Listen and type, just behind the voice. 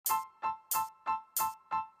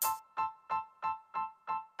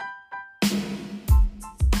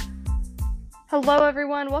Hello,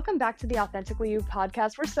 everyone. Welcome back to the Authentically You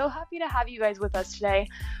podcast. We're so happy to have you guys with us today.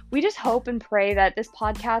 We just hope and pray that this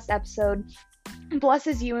podcast episode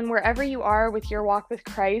blesses you and wherever you are with your walk with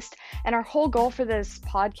Christ. And our whole goal for this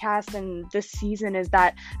podcast and this season is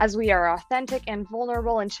that as we are authentic and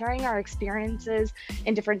vulnerable and sharing our experiences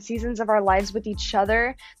in different seasons of our lives with each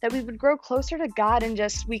other, that we would grow closer to God and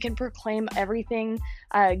just we can proclaim everything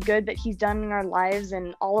good that He's done in our lives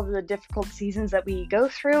and all of the difficult seasons that we go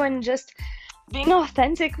through and just being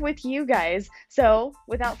authentic with you guys. So,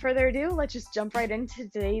 without further ado, let's just jump right into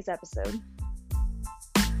today's episode.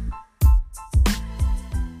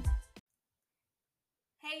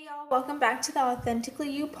 Hey y'all, welcome back to the Authentically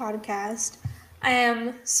You podcast. I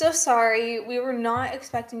am so sorry. We were not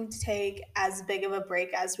expecting to take as big of a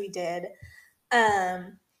break as we did.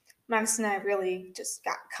 Madison and I really just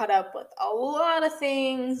got caught up with a lot of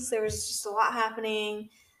things. There was just a lot happening.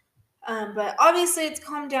 But obviously it's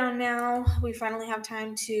calmed down now. We finally have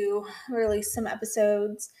time to release some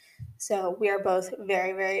episodes. So we are both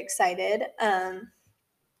very, very excited.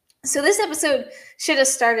 So this episode should have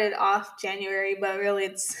started off January, but really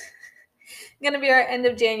it's going to be our end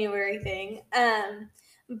of January thing.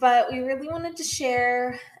 But we really wanted to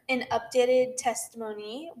share an updated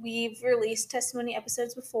testimony. We've released testimony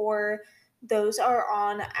episodes before. Those are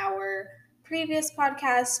on our previous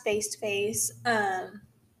podcast, Face to Face.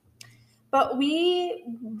 But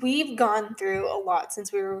we've gone through a lot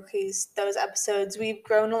since we released those episodes. We've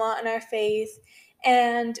grown a lot in our faith,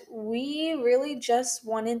 and we really just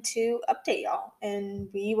wanted to update y'all, and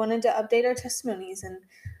we wanted to update our testimonies and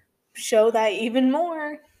show that even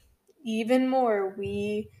more,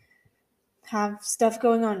 we have stuff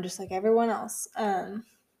going on just like everyone else. And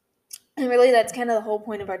really that's kind of the whole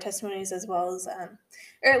point of our testimonies as well as,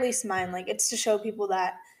 or at least mine, like it's to show people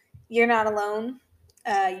that you're not alone.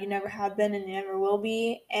 You never have been and you never will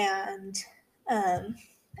be. And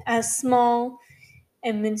as small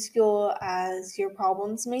and minuscule as your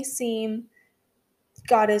problems may seem,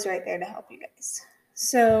 God is right there to help you guys.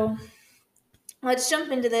 So let's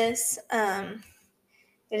jump into this. It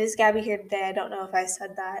is Gabby here today. I don't know if I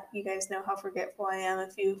said that. You guys know how forgetful I am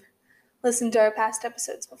if you've listened to our past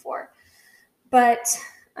episodes before. But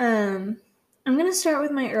I'm going to start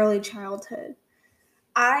with my early childhood.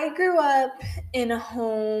 I grew up in a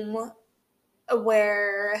home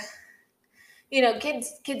where,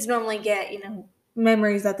 kids normally get,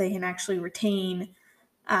 memories that they can actually retain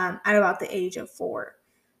at about the age of 4.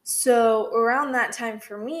 So around that time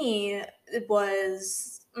for me, it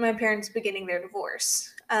was my parents beginning their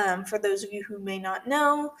divorce. For those of you who may not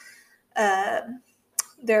know,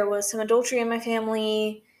 there was some adultery in my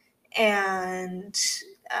family, and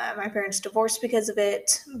my parents divorced because of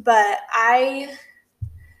it. But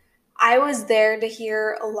I was there to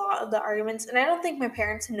hear a lot of the arguments, and I don't think my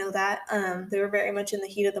parents know that. They were very much in the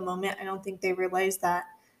heat of the moment. I don't think they realized that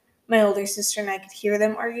my older sister and I could hear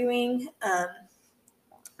them arguing.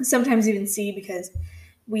 Sometimes even see, because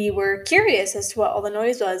we were curious as to what all the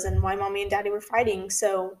noise was and why mommy and daddy were fighting.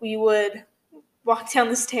 So we would walk down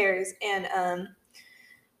the stairs and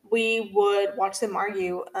we would watch them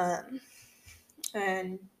argue.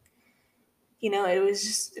 And, it was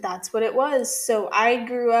just, that's what it was. So I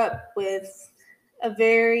grew up with a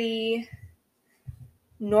very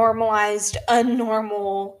normalized,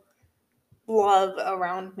 unnormal love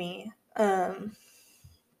around me. And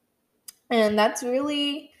that's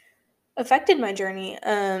really affected my journey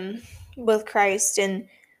with Christ in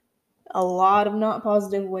a lot of not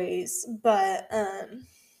positive ways. But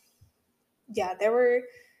yeah, there were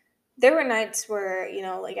nights where,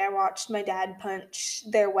 I watched my dad punch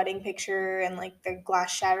their wedding picture and their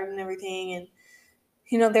glass shattered and everything.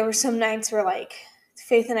 And there were some nights where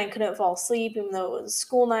Faith and I couldn't fall asleep even though it was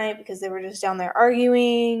school night because they were just down there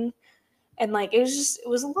arguing. And it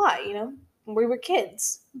was a lot, we were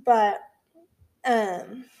kids. But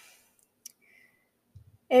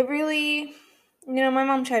it really, my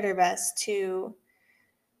mom tried her best to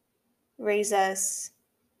raise us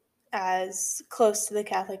as close to the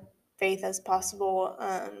Catholic faith as possible.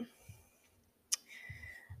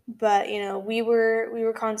 But we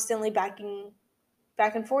were constantly back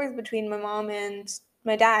and forth between my mom and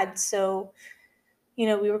my dad. So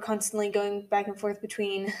we were constantly going back and forth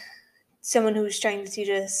between someone who was trying to teach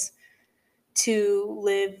us to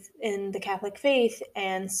live in the Catholic faith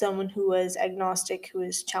and someone who was agnostic, who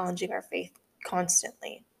was challenging our faith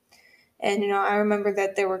constantly. And, I remember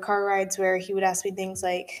that there were car rides where he would ask me things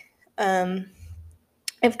like,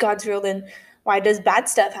 if God's real, then why does bad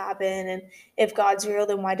stuff happen? And if God's real,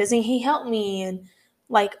 then why doesn't he help me? And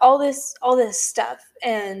all this stuff.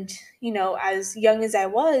 And, as young as I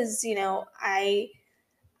was,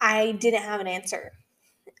 I didn't have an answer.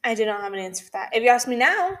 I did not have an answer for that. If you ask me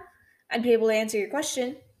now, I'd be able to answer your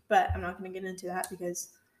question, but I'm not going to get into that because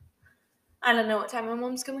I don't know what time my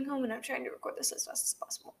mom's coming home, and I'm trying to record this as fast as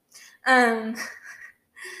possible. Um,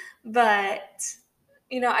 but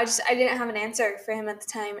I didn't have an answer for him at the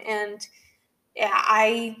time, and yeah,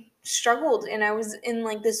 I struggled, and I was in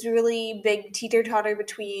like this really big teeter-totter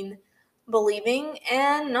between believing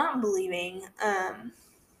and not believing. And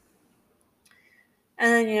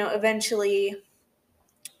then, eventually,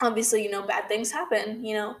 obviously, bad things happen,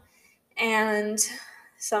 and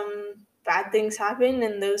some bad things happen,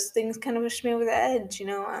 and those things kind of pushed me over the edge.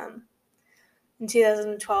 In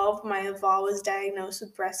 2012, my Ava was diagnosed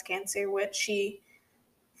with breast cancer, which she,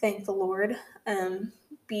 thank the Lord,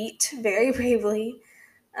 beat very bravely.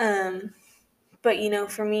 Um, but,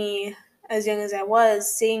 for me, as young as I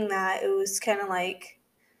was, seeing that, it was kind of like,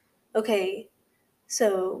 okay,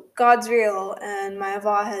 so God's real, and my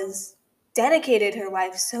Ava has dedicated her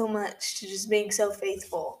life so much to just being so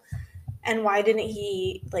faithful. And why didn't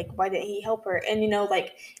he help her? And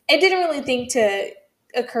it didn't really think to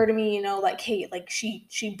occur to me, like, hey, like she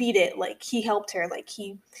beat it, like he helped her, like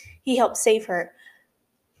he helped save her.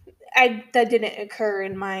 That didn't occur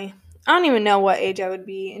in my, I don't even know what age I would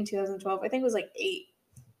be in 2012. I think it was like 8.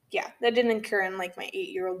 Yeah, that didn't occur in like my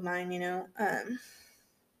 8-year-old mind.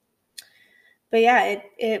 But yeah,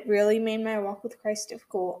 it really made my walk with Christ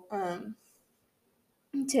difficult, to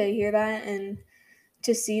hear that and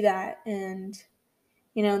to see that. And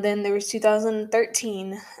then there was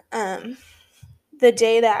 2013, the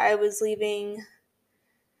day that I was leaving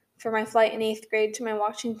for my flight in 8th grade to my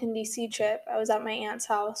Washington, D.C. trip. I was at my aunt's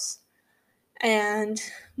house, and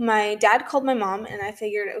my dad called my mom, and I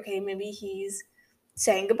figured, okay, maybe he's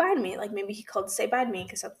saying goodbye to me. Like, maybe he called to say bye to me,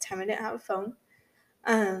 because at the time I didn't have a phone.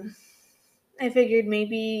 I figured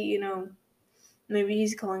maybe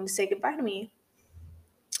he's calling to say goodbye to me.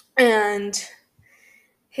 And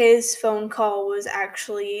his phone call was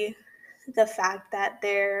actually the fact that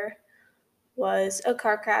there was a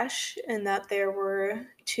car crash and that there were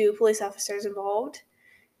 2 police officers involved,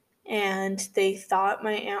 and they thought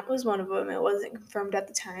my aunt was one of them. It wasn't confirmed at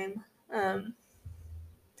the time. I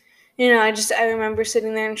remember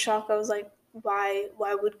sitting there in shock. I was like, why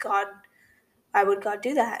would God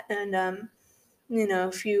do that? And a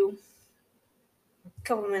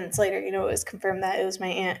couple minutes later, it was confirmed that it was my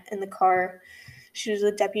aunt in the car. She was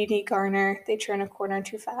with Deputy Garner. They turned a corner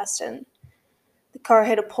too fast, and the car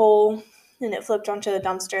hit a pole, and it flipped onto the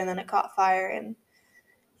dumpster, and then it caught fire. And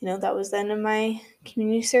that was the end of my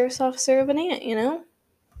community service officer of an aunt.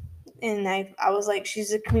 And I was like,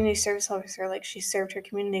 she's a community service officer, like, she served her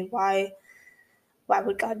community. Why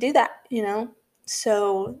would God do that?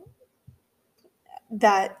 So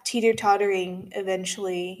that teeter-tottering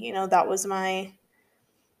eventually,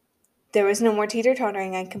 there was no more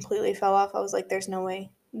teeter-tottering. I completely fell off. I was like, there's no way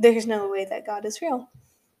that God is real.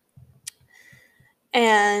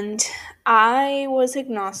 And I was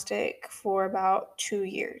agnostic for about 2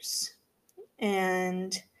 years.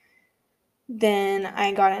 And then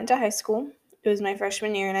I got into high school. It was my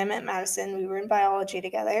freshman year, and I met Madison. We were in biology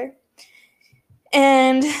together.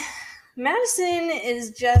 And Madison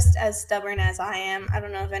is just as stubborn as I am. I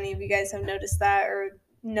don't know if any of you guys have noticed that or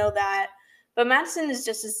know that, but Madison is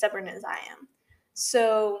just as stubborn as I am.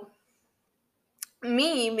 So,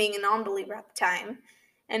 me being a non-believer at the time,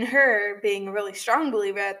 and her being a really strong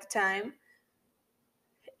believer at the time,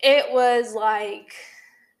 it was like,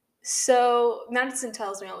 so Madison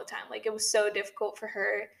tells me all the time, like, it was so difficult for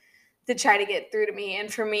her to try to get through to me,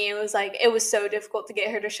 and for me, it was like, it was so difficult to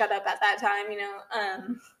get her to shut up at that time,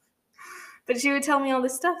 but she would tell me all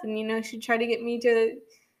this stuff, and she'd try to get me to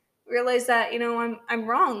realize that I'm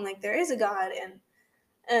wrong, like, there is a God.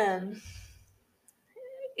 And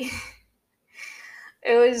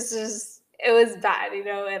it was bad,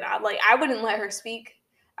 and I wouldn't let her speak.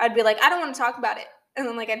 I'd be like, I don't want to talk about it, and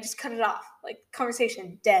then I'd just cut it off, like,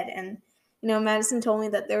 conversation dead. And Madison told me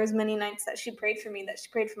that there was many nights that she prayed for me, that she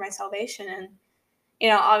prayed for my salvation. And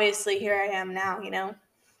obviously here I am now. Here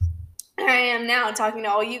I am now talking to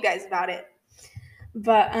all you guys about it.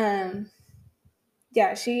 But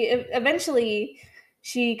yeah, she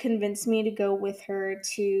convinced me to go with her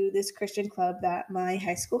to this Christian club that my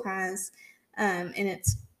high school has, and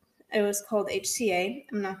it was called HCA.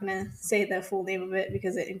 I'm not going to say the full name of it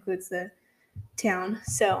because it includes the town,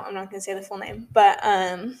 so I'm not going to say the full name. But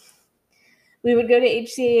we would go to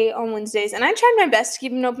HCA on Wednesdays, and I tried my best to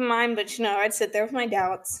keep an open mind, but I'd sit there with my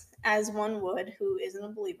doubts, as one would who isn't a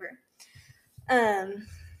believer.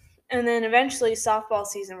 And then eventually softball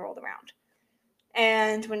season rolled around.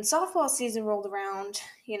 And when softball season rolled around,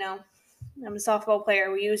 I'm a softball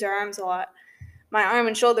player. We use our arms a lot. My arm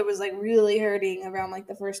and shoulder was like really hurting around like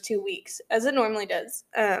the first 2 weeks, as it normally does.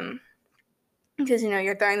 Because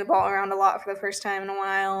you're throwing the ball around a lot for the first time in a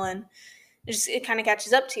while, and it kind of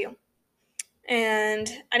catches up to you. And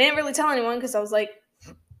I didn't really tell anyone because I was like,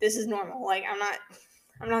 this is normal. Like I'm not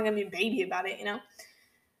gonna be a baby about it,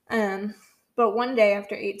 But one day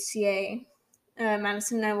after HCA,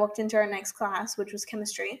 Madison and I walked into our next class, which was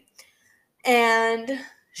chemistry, and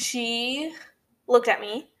she looked at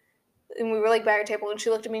me, and we were like by our table, and she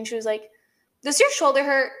looked at me and she was like, "Does your shoulder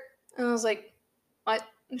hurt?" And I was like, "What?"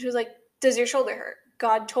 And she was like, "Does your shoulder hurt?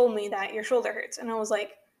 God told me that your shoulder hurts." And I was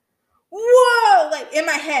like, whoa! Like in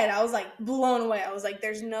my head, I was like blown away. I was like,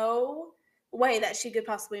 there's no way that she could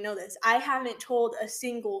possibly know this. I haven't told a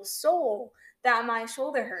single soul that my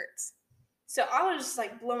shoulder hurts. So I was just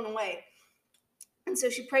like blown away. And so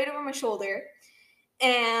she prayed over my shoulder,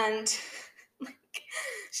 and like,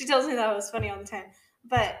 she tells me that it was funny all the time.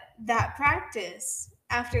 But that practice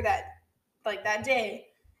after that, like that day,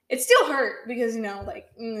 it still hurt because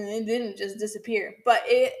it didn't just disappear, but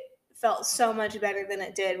it felt so much better than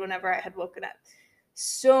it did whenever I had woken up.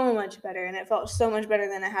 So much better, and it felt so much better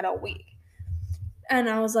than I had all week. And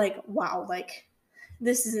I was like, wow, like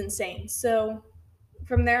this is insane. So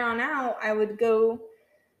from there on out, I would go.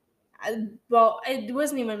 It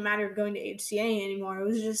wasn't even a matter of going to HCA anymore. It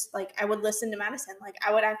was just like I would listen to Madison. Like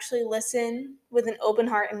I would actually listen with an open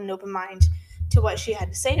heart and an open mind to what she had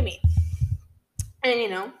to say to me.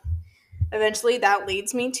 And eventually that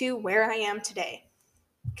leads me to where I am today.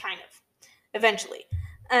 Kind of. Eventually.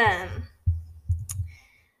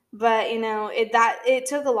 But it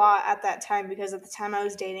took a lot at that time because at the time I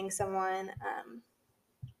was dating someone.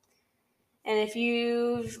 And if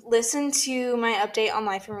you've listened to my update on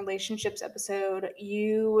life and relationships episode,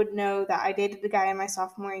 you would know that I dated the guy in my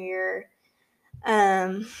sophomore year.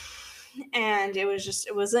 And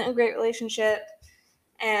it wasn't a great relationship.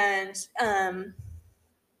 And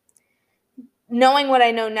knowing what I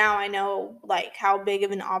know now, I know like how big of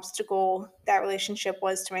an obstacle that relationship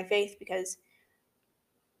was to my faith, because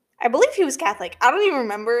I believe he was Catholic. I don't even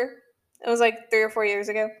remember. It was like 3 or 4 years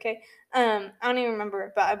ago. Okay. I don't even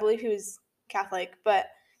remember, but I believe he was Catholic, but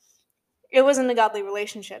it wasn't a godly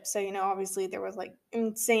relationship. So, obviously there was like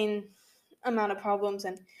insane amount of problems,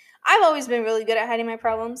 and I've always been really good at hiding my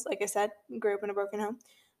problems. Like I said, grew up in a broken home.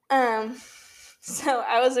 So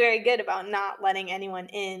I was very good about not letting anyone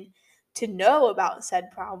in to know about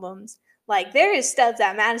said problems. Like there is stuff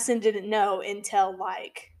that Madison didn't know until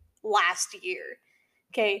like last year.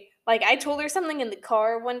 Okay. Like I told her something in the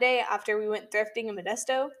car one day after we went thrifting in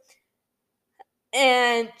Modesto,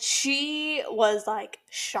 and she was like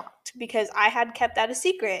shocked because I had kept that a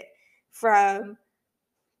secret from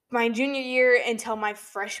my junior year until my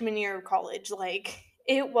freshman year of college. Like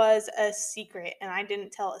it was a secret, and I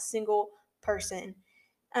didn't tell a single person.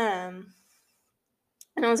 And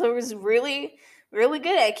I was always really, really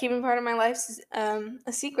good at keeping part of my life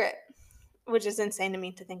a secret, which is insane to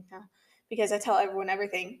me to think now because I tell everyone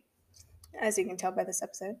everything, as you can tell by this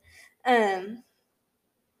episode.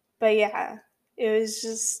 But yeah, it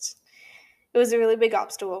was a really big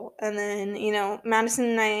obstacle. And then,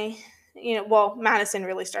 Madison and I, Madison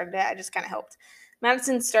really started it. I just kind of helped.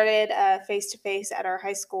 Madison started face-to-face at our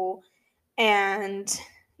high school. And,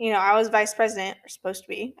 I was vice president, or supposed to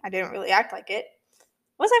be. I didn't really act like it.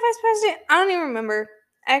 Was I vice president? I don't even remember.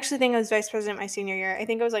 I actually think I was vice president my senior year. I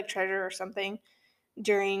think I was like treasurer or something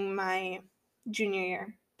during my junior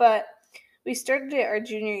year. But we started it our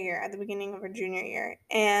junior year, at the beginning of our junior year.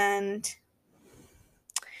 And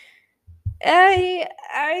I'm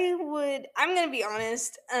gonna be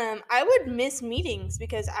honest, I would miss meetings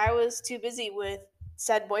because I was too busy with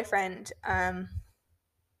said boyfriend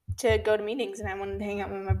to go to meetings, and I wanted to hang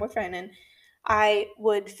out with my boyfriend, and I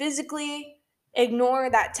would physically ignore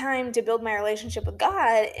that time to build my relationship with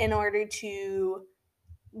God in order to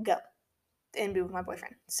go and be with my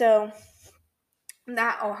boyfriend. So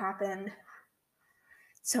that all happened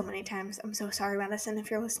so many times. I'm so sorry, Madison, if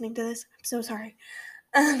you're listening to this. I'm so sorry.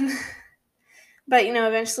 But,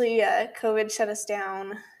 eventually COVID shut us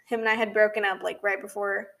down. Him and I had broken up like right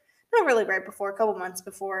before, not really right before, a couple months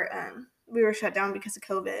before we were shut down because of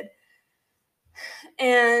COVID.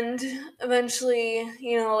 And eventually,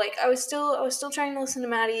 I was still trying to listen to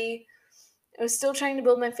Maddie. I was still trying to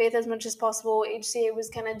build my faith as much as possible. HCA was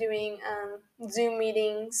kind of doing Zoom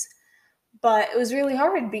meetings, but it was really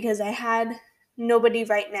hard because I had nobody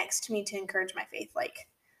right next to me to encourage my faith. Like,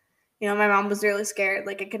 my mom was really scared.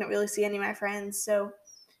 Like, I couldn't really see any of my friends, so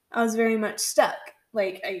I was very much stuck.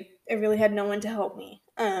 Like, I really had no one to help me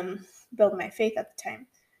build my faith at the time.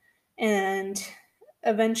 And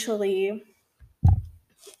eventually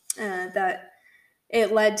that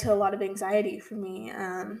it led to a lot of anxiety for me.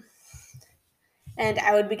 And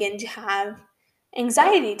I would begin to have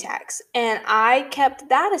anxiety attacks. And I kept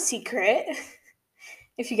that a secret.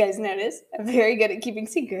 If you guys notice, I'm very good at keeping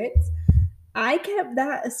secrets. I kept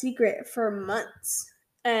that a secret for months.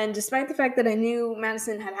 And despite the fact that I knew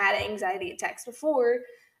Madison had had anxiety attacks before,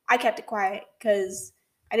 I kept it quiet because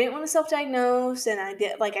I didn't want to self-diagnose, and I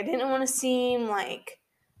didn't want to seem like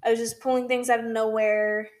I was just pulling things out of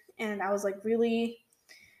nowhere, and I was like really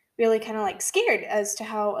really kind of like scared as to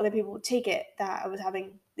how other people would take it that I was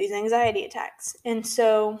having these anxiety attacks. And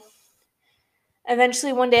so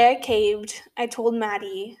eventually one day I caved. I told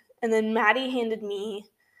Maddie, and then Maddie handed me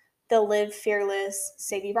the Live Fearless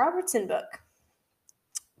Sadie Robertson book.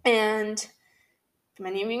 And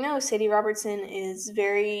many of you know Sadie Robertson is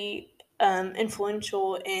very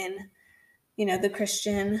influential in, the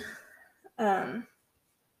Christian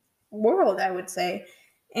world, I would say.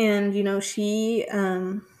 And,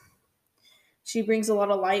 she brings a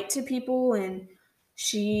lot of light to people, and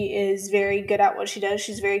she is very good at what she does.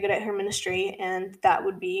 She's very good at her ministry, and that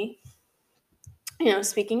would be,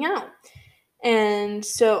 speaking out. And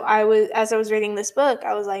so as I was reading this book,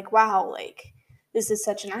 I was like, wow, like this is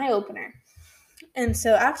such an eye opener. And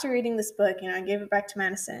so after reading this book, I gave it back to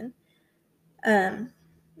Madison.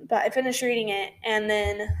 But I finished reading it, and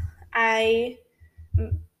then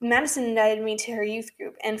Madison invited me to her youth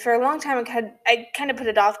group, and for a long time I kind of put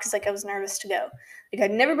it off because I was nervous to go. I'd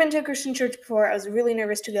never been to a Christian church before. I was really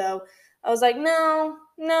nervous to go. I was like, no,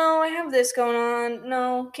 I have this going on.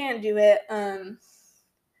 No, can't do it.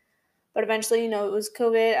 But eventually, it was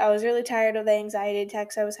COVID. I was really tired of the anxiety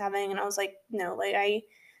attacks I was having, and I was like, no, I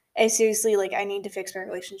seriously, I need to fix my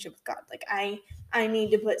relationship with God. I need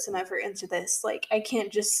to put some effort into this. I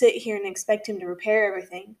can't just sit here and expect Him to repair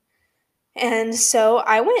everything. And so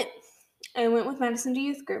I went with Madison to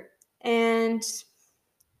youth group, and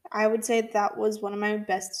I would say that was one of my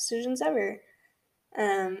best decisions ever.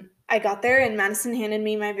 I got there, and Madison handed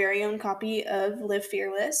me my very own copy of Live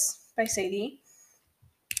Fearless by Sadie,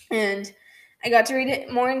 and I got to read it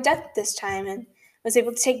more in depth this time, and was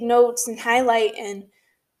able to take notes and highlight and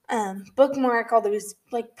bookmark all those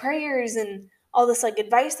prayers and all this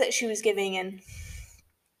advice that she was giving. And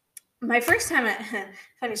my first time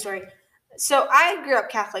funny story. So I grew up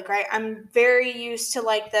Catholic, right? I'm very used to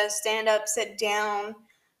the stand up, sit down,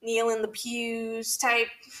 kneel in the pews type,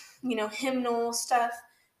 hymnal stuff.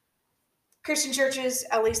 Christian churches,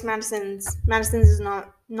 at least Madison's is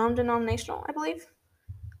not non-denominational, I believe.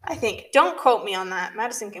 I think. Don't quote me on that.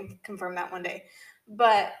 Madison can confirm that one day.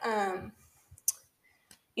 But I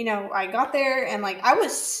got there, and I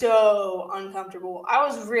was so uncomfortable. I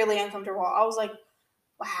was really uncomfortable. I was like,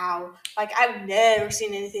 wow, I've never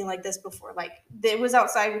seen anything like this before. It was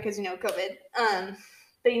outside because COVID.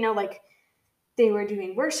 But they were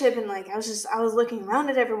doing worship, and I was looking around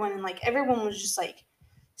at everyone, and everyone was just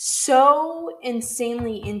so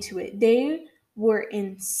insanely into it. They were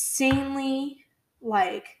insanely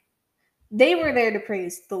they were there to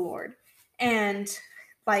praise the Lord, and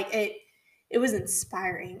it was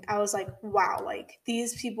inspiring. I was like, wow,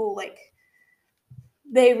 these people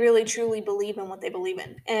they really truly believe in what they believe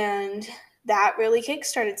in. And that really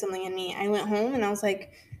kickstarted something in me. I went home and I was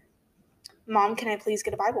like, Mom, can I please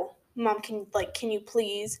get a Bible? Mom, can you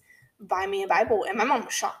please buy me a Bible? And my mom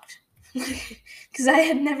was shocked because I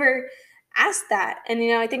had never asked that. And,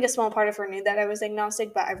 I think a small part of her knew that I was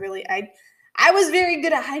agnostic, but I was very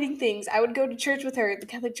good at hiding things. I would go to church with her, the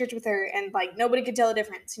Catholic church with her, and nobody could tell the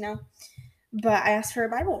difference, But I asked for a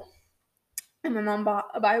Bible, and my mom bought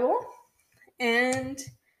a Bible. And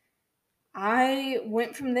I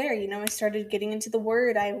went from there. I started getting into the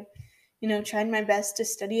Word. I, tried my best to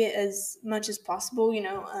study it as much as possible.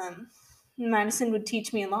 Madison would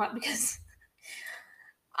teach me a lot because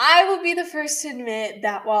I will be the first to admit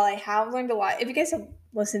that while I have learned a lot, if you guys have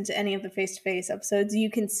listened to any of the face-to-face episodes,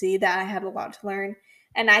 you can see that I had a lot to learn.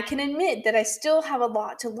 And I can admit that I still have a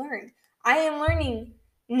lot to learn. I am learning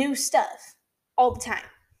new stuff all the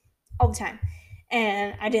time.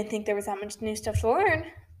 And I didn't think there was that much new stuff to learn,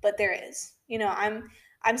 but there is.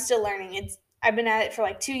 I'm still learning. I've been at it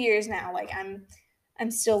for 2 years now.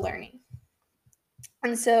 I'm still learning.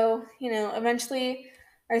 And so, eventually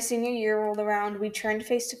our senior year rolled around. We turned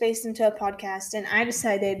face-to-face into a podcast, and I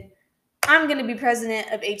decided I'm going to be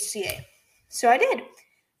president of HCA. So I did.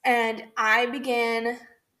 And I began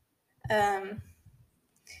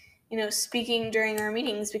speaking during our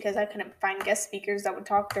meetings because I couldn't find guest speakers that would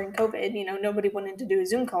talk during COVID. Nobody wanted to do a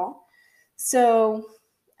Zoom call. So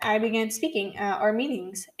I began speaking at our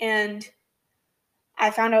meetings. And I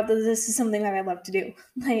found out that this is something that I love to do.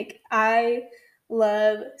 Like, I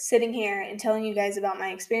love sitting here and telling you guys about my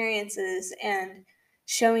experiences and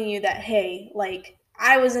showing you that, hey, like,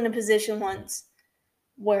 I was in a position once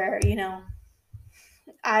where,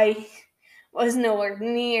 I was nowhere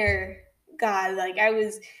near God. Like, I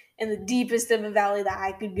was in the deepest of a valley that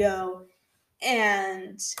I could go.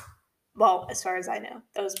 And, well, as far as I know,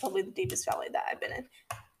 that was probably the deepest valley that I've been in.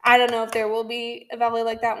 I don't know if there will be a valley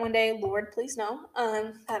like that one day. Lord, please no.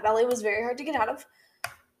 That valley was very hard to get out of.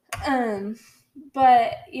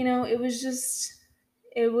 But it was just,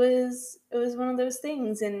 it was one of those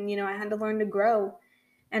things, and I had to learn to grow.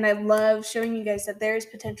 And I love showing you guys that there is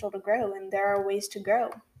potential to grow, and there are ways to grow.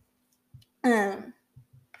 And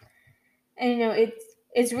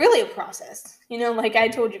it's really a process. Like I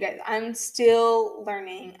told you guys, I'm still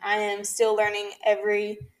learning. I am still learning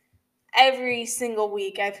every single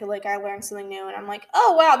week. I feel like I learn something new, and I'm like,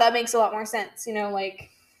 oh wow, that makes a lot more sense. Like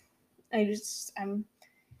it's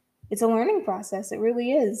a learning process. It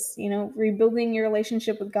really is. Rebuilding your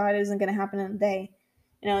relationship with God isn't going to happen in a day.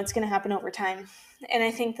 It's going to happen over time. And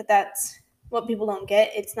I think that that's what people don't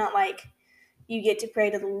get. It's not like you get to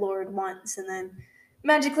pray to the Lord once and then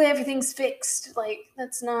magically everything's fixed. Like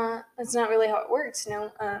that's not really how it works.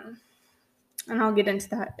 And I'll get into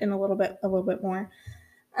that in a little bit more.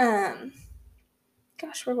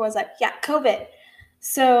 Gosh, where was I? Yeah, COVID.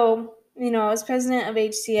 So, I was president of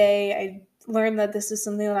HCA. I learned that this is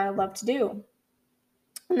something that I love to do.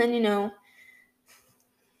 And then,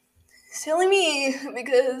 silly me,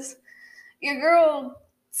 because your girl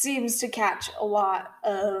seems to catch a lot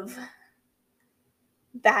of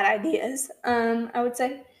bad ideas, I would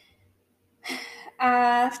say.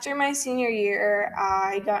 After my senior year,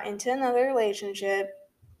 I got into another relationship.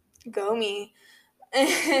 Go me.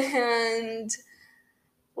 And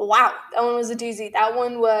wow, that one was a doozy. That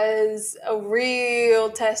one was a real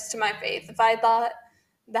test to my faith. If I thought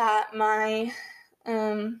that my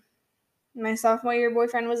sophomore year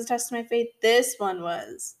boyfriend was a test to my faith, this one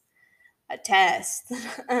was a test.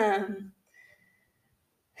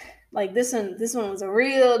 Like this one was a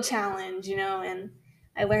real challenge, and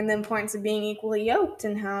I learned the importance of being equally yoked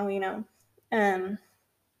and how,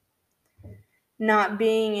 not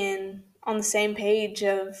being on the same page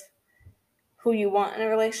of who you want in a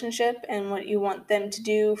relationship and what you want them to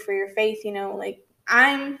do for your faith. Like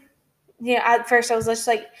at first I was just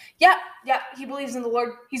like, yeah, he believes in the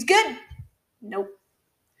Lord, he's good. Nope,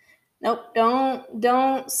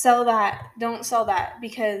 don't sell that,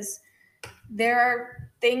 because there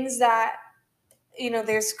are things that,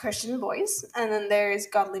 there's Christian boys and then there's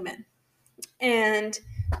godly men, and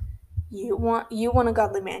you want a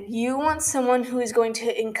godly man. You want someone who is going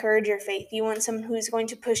to encourage your faith. You want someone who is going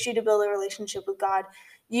to push you to build a relationship with God.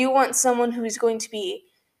 You want someone who is going to be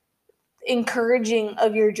encouraging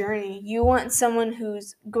of your journey. You want someone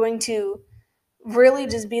who's going to really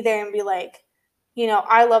just be there and be like,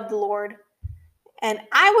 I love the Lord. And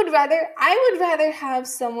I would rather have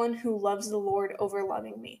someone who loves the Lord over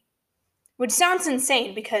loving me. Which sounds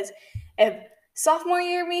insane, because if sophomore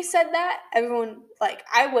year me said that, everyone, like,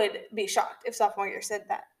 I would be shocked if sophomore year said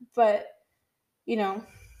that. But,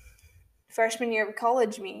 freshman year of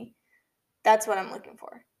college me, that's what I'm looking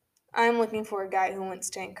for. I'm looking for a guy who wants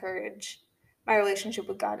to encourage my relationship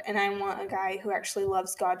with God, and I want a guy who actually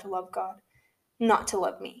loves God to love God, not to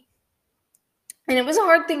love me. And it was a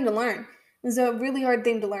hard thing to learn. It was a really hard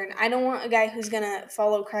thing to learn. I don't want a guy who's going to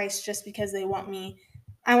follow Christ just because they want me.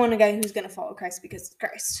 I want a guy who's going to follow Christ because it's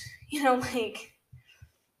Christ. And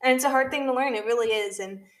it's a hard thing to learn. It really is.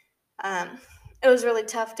 And it was really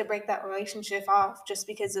tough to break that relationship off just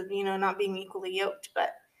because of, not being equally yoked.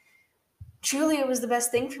 But truly, it was the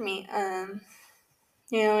best thing for me. And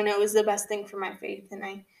it was the best thing for my faith.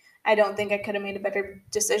 And I don't think I could have made a better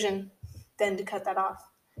decision than to cut that off.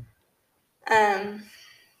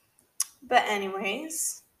 But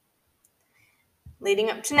anyways,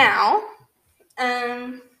 leading up to now,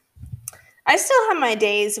 I still have my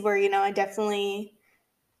days where, I definitely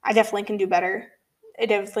can do better. I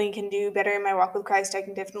definitely can do better in my walk with Christ. I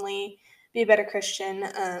can definitely be a better Christian.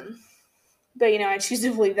 But, I choose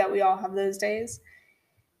to believe that we all have those days.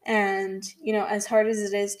 And, as hard as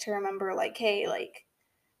it is to remember, like, hey, like,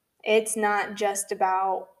 it's not just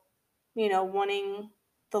about, wanting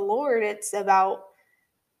the Lord. It's about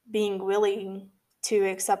being willing to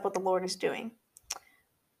accept what the Lord is doing.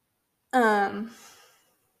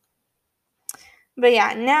 But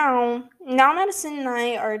yeah, now Madison and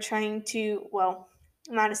I are trying to, well,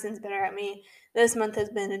 Madison's better at me. This month has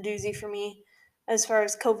been a doozy for me as far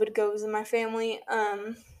as COVID goes in my family.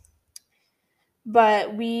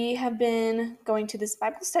 But we have been going to this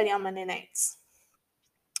Bible study on Monday nights.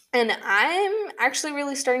 And I'm actually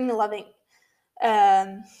really starting to love it.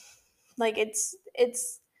 Like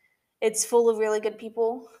it's full of really good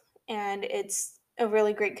people, and it's a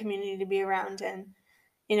really great community to be around. And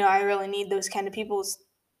I really need those kind of people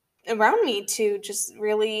around me to just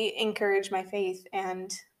really encourage my faith,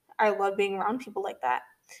 and I love being around people like that.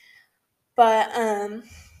 But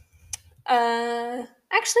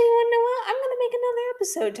actually, you want to know what? I'm gonna make another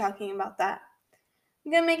episode talking about that.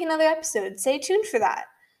 I'm gonna make another episode. Stay tuned for that.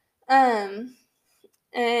 Um,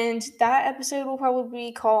 and that episode will probably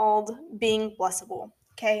be called "Being Blessable."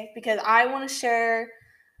 Okay, because I want to share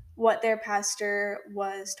what their pastor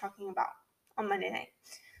was talking about on Monday night.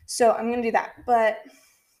 So I'm gonna do that. But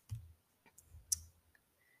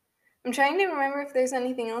I'm trying to remember if there's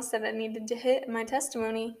anything else that I needed to hit in my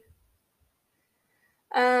testimony.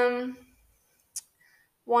 Um,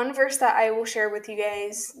 One verse that I will share with you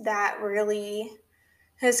guys that really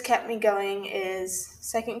has kept me going is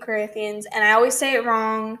 2 Corinthians, and I always say it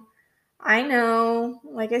wrong. I know,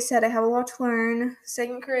 like I said, I have a lot to learn.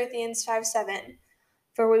 2 Corinthians 5:7,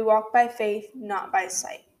 for we walk by faith, not by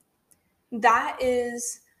sight. That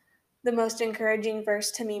is the most encouraging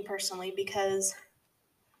verse to me personally, because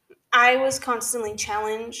I was constantly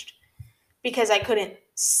challenged because I couldn't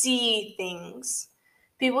see things.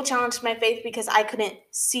 People challenged my faith because I couldn't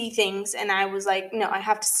see things, and I was like, no, I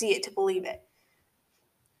have to see it to believe it.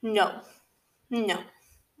 No, no.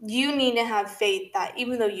 You need to have faith that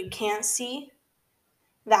even though you can't see,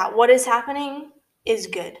 that what is happening is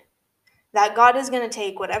good. That God is going to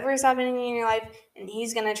take whatever is happening in your life and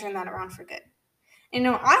He's going to turn that around for good.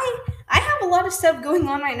 I have a lot of stuff going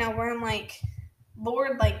on right now where I'm like,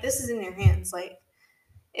 Lord, like, this is in your hands. Like,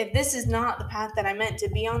 if this is not the path that I meant to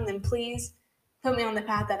be on, then please put me on the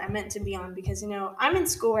path that I meant to be on. Because, I'm in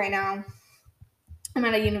school right now. I'm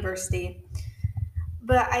at a university.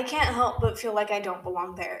 But I can't help but feel like I don't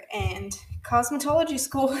belong there. And cosmetology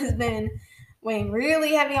school has been weighing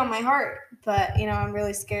really heavy on my heart. But, I'm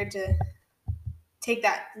really scared to take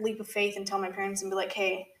that leap of faith and tell my parents and be like,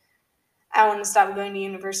 hey, I want to stop going to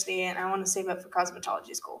university and I want to save up for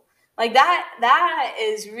cosmetology school. Like that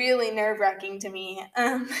is really nerve-wracking to me.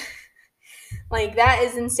 Like that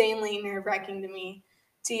is insanely nerve-wracking to me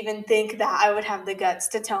to even think that I would have the guts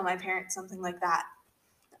to tell my parents something like that.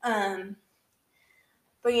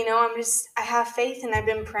 But I have faith, and I've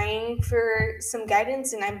been praying for some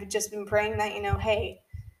guidance, and I've just been praying that, hey,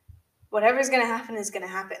 whatever's going to happen is going to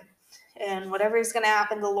happen. And whatever is going to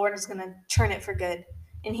happen, the Lord is going to turn it for good,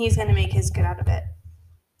 and He's going to make His good out of it.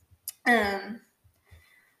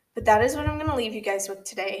 But that is what I'm going to leave you guys with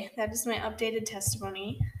today. That is my updated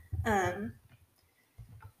testimony.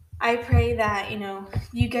 I pray that,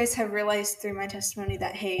 you guys have realized through my testimony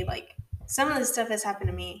that, hey, like, some of this stuff has happened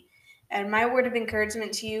to me. And my word of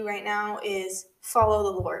encouragement to you right now is follow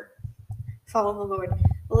the Lord. Follow the Lord.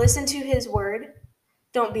 Listen to His word.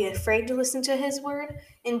 Don't be afraid to listen to His word.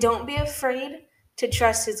 And don't be afraid to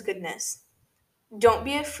trust His goodness. Don't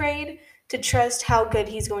be afraid to trust how good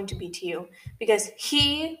He's going to be to you, because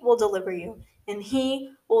He will deliver you, and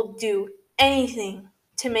He will do anything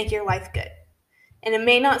to make your life good. And it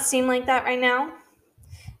may not seem like that right now,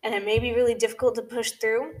 and it may be really difficult to push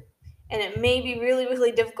through, and it may be really,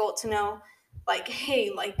 really difficult to know, like,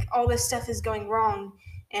 hey, like, all this stuff is going wrong,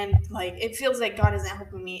 and, like, it feels like God isn't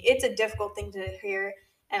helping me. It's a difficult thing to hear,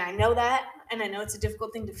 and I know that, and I know it's a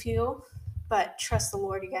difficult thing to feel, but trust the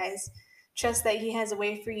Lord, you guys. Trust that He has a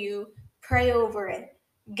way for you. Pray over it.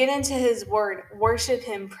 Get into His word. Worship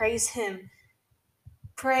Him. Praise Him.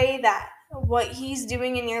 Pray that what He's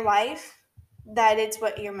doing in your life, that it's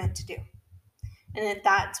what you're meant to do, and that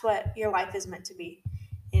that's what your life is meant to be.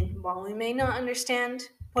 And while we may not understand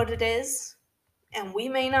what it is, and we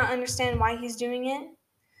may not understand why He's doing it,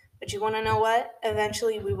 but you want to know what?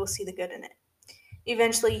 Eventually we will see the good in it.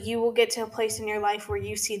 Eventually you will get to a place in your life where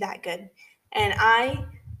you see that good. And I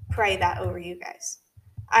pray that over you guys.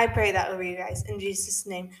 I pray that over you guys in Jesus'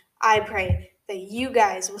 name. I pray that you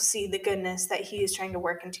guys will see the goodness that He is trying to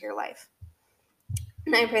work into your life.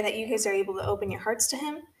 And I pray that you guys are able to open your hearts to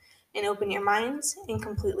Him and open your minds and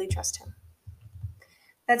completely trust Him.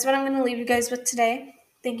 That's what I'm going to leave you guys with today.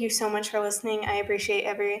 Thank you so much for listening. I appreciate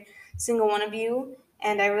every single one of you,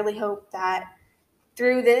 and I really hope that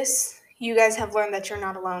through this, you guys have learned that you're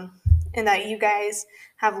not alone, and that you guys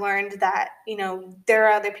have learned that, there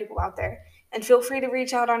are other people out there. And feel free to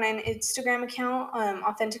reach out on an Instagram account,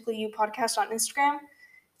 Authentically You Podcast on Instagram.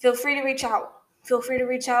 Feel free to reach out. Feel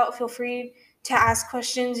free to ask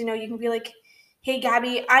questions. You can be like, hey,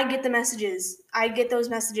 Gabby, I get the messages. I get those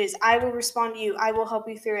messages. I will respond to you. I will help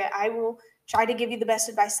you through it. I will try to give you the best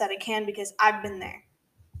advice that I can, because I've been there.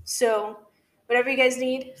 So whatever you guys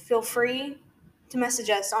need, feel free to message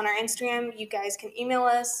us on our Instagram. You guys can email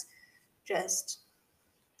us. Just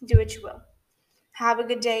do what you will. Have a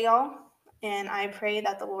good day, y'all. And I pray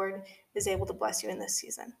that the Lord is able to bless you in this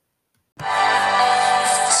season.